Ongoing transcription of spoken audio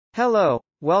Hello,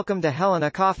 welcome to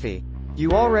Helena Coffee.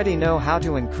 You already know how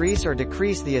to increase or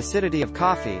decrease the acidity of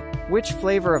coffee. Which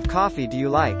flavor of coffee do you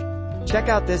like? Check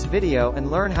out this video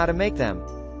and learn how to make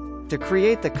them. To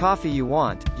create the coffee you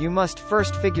want, you must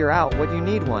first figure out what you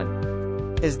need.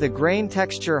 Is the grain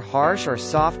texture harsh or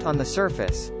soft on the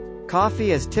surface?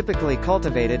 Coffee is typically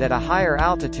cultivated at a higher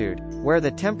altitude, where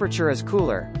the temperature is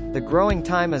cooler, the growing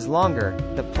time is longer,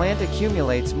 the plant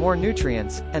accumulates more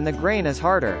nutrients, and the grain is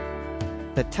harder.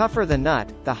 The tougher the nut,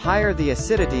 the higher the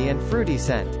acidity and fruity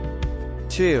scent.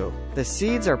 2. The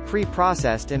seeds are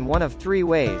pre-processed in one of three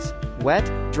ways: wet,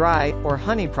 dry, or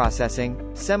honey processing,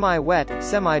 semi-wet,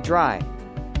 semi-dry.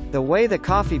 The way the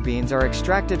coffee beans are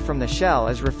extracted from the shell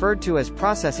is referred to as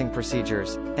processing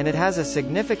procedures, and it has a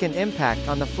significant impact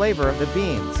on the flavor of the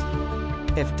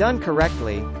beans. If done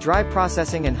correctly, dry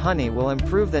processing and honey will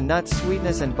improve the nut's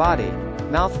sweetness and body.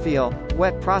 Mouthfeel.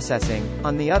 Wet processing,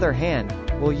 on the other hand,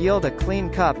 will yield a clean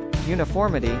cup,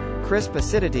 uniformity, crisp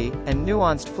acidity, and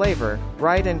nuanced flavor,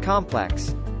 bright and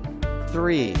complex.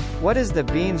 3. What is the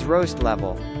bean's roast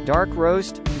level? Dark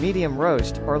roast, medium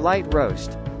roast, or light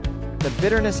roast? The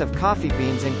bitterness of coffee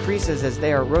beans increases as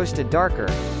they are roasted darker,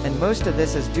 and most of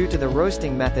this is due to the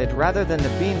roasting method rather than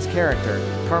the bean's character.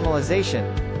 Caramelization,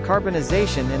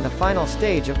 carbonization in the final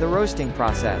stage of the roasting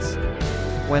process.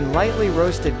 When lightly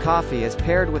roasted coffee is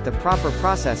paired with the proper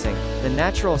processing, the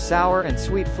natural sour and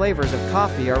sweet flavors of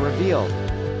coffee are revealed.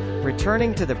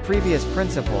 Returning to the previous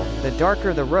principle, the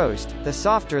darker the roast, the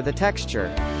softer the texture.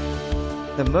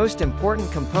 The most important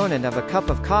component of a cup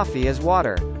of coffee is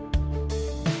water.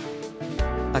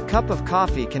 A cup of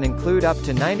coffee can include up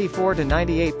to 94 to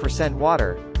 98%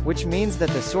 water, which means that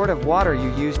the sort of water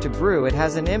you use to brew it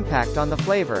has an impact on the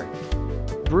flavor.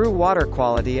 Brew water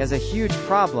quality is a huge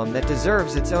problem that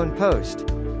deserves its own post.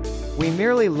 We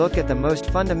merely look at the most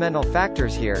fundamental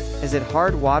factors here: is it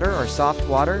hard water or soft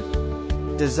water?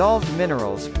 Dissolved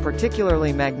minerals,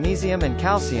 particularly magnesium and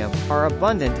calcium, are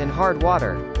abundant in hard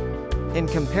water. In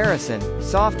comparison,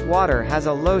 soft water has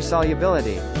a low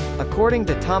solubility. According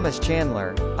to Thomas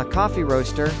Chandler, a coffee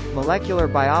roaster, molecular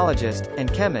biologist,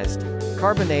 and chemist,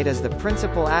 carbonate is the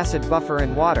principal acid buffer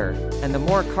in water, and the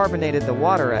more carbonated the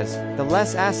water is, the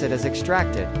less acid is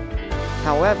extracted.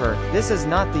 However, this is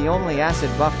not the only acid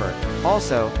buffer.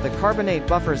 Also, the carbonate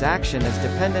buffer's action is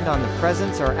dependent on the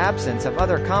presence or absence of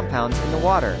other compounds in the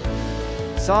water.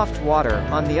 Soft water,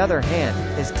 on the other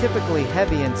hand, is typically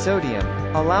heavy in sodium,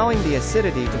 allowing the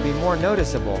acidity to be more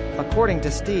noticeable, according to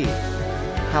Steve.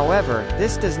 However,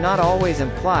 this does not always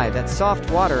imply that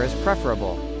soft water is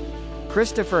preferable.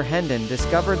 Christopher Hendon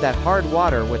discovered that hard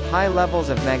water with high levels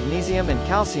of magnesium and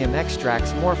calcium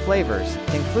extracts more flavors,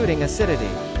 including acidity.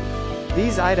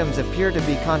 These items appear to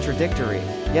be contradictory,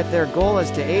 yet their goal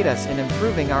is to aid us in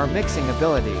improving our mixing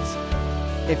abilities.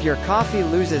 If your coffee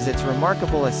loses its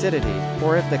remarkable acidity,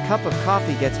 or if the cup of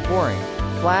coffee gets boring,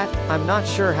 flat, I'm not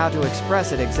sure how to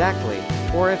express it exactly,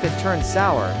 or if it turns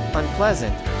sour,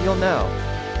 unpleasant, you'll know.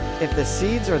 If the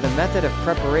seeds or the method of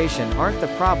preparation aren't the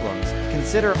problems,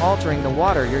 consider altering the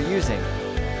water you're using.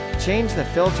 Change the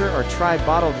filter or try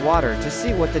bottled water to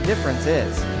see what the difference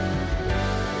is.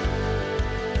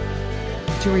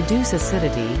 To reduce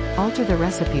acidity, alter the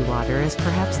recipe. Water is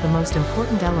perhaps the most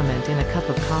important element in a cup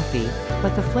of coffee,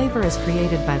 but the flavor is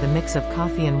created by the mix of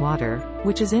coffee and water,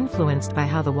 which is influenced by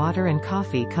how the water and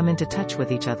coffee come into touch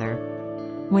with each other.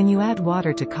 When you add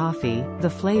water to coffee, the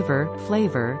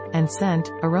flavor, and scent,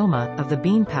 aroma, of the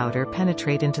bean powder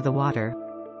penetrate into the water.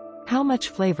 How much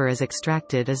flavor is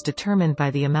extracted is determined by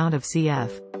the amount of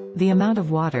CF, the amount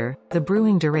of water, the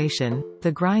brewing duration,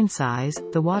 the grind size,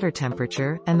 the water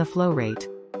temperature, and the flow rate.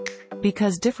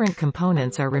 Because different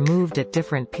components are removed at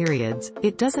different periods,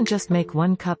 it doesn't just make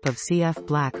one cup of CF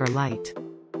black or light.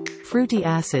 Fruity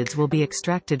acids will be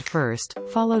extracted first,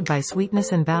 followed by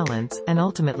sweetness and balance, and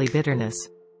ultimately bitterness.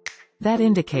 That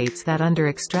indicates that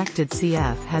under-extracted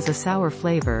CF has a sour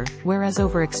flavor, whereas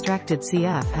over-extracted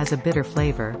CF has a bitter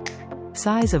flavor.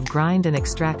 Size of grind and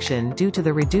extraction. Due to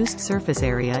the reduced surface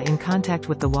area in contact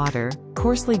with the water,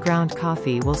 coarsely ground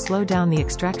coffee will slow down the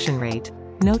extraction rate.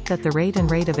 Note that the rate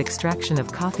of extraction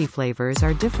of coffee flavors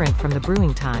are different from the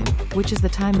brewing time, which is the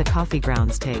time the coffee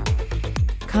grounds take.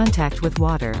 Contact with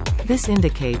water. This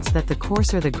indicates that the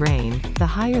coarser the grain, the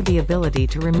higher the ability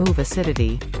to remove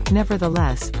acidity.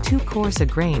 Nevertheless, too coarse a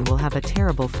grain will have a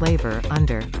terrible flavor.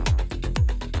 Under.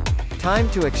 Time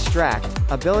to extract,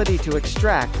 ability to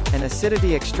extract, and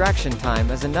acidity. Extraction time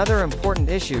is another important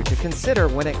issue to consider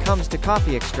when it comes to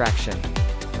coffee extraction.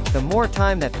 The more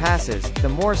time that passes, the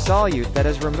more solute that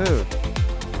is removed.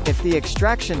 If the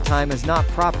extraction time is not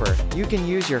proper, you can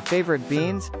use your favorite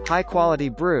beans, high-quality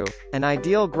brew, an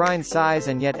ideal grind size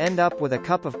and yet end up with a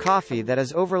cup of coffee that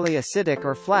is overly acidic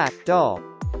or flat, dull.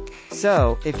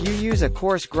 So, if you use a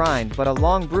coarse grind but a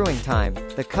long brewing time,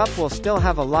 the cup will still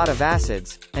have a lot of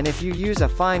acids, and if you use a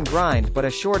fine grind but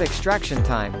a short extraction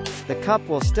time, the cup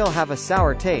will still have a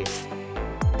sour taste.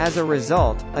 As a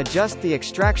result, adjust the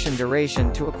extraction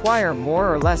duration to acquire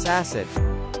more or less acid.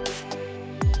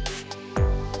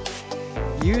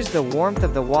 Use the warmth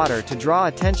of the water to draw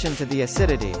attention to the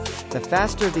acidity. The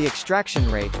faster the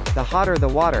extraction rate, the hotter the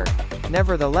water.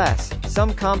 Nevertheless,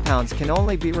 some compounds can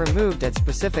only be removed at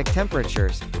specific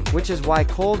temperatures, which is why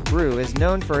cold brew is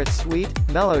known for its sweet,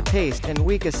 mellow taste and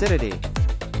weak acidity.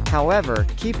 However,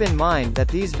 keep in mind that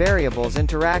these variables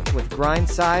interact with grind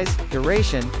size,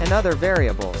 duration, and other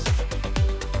variables.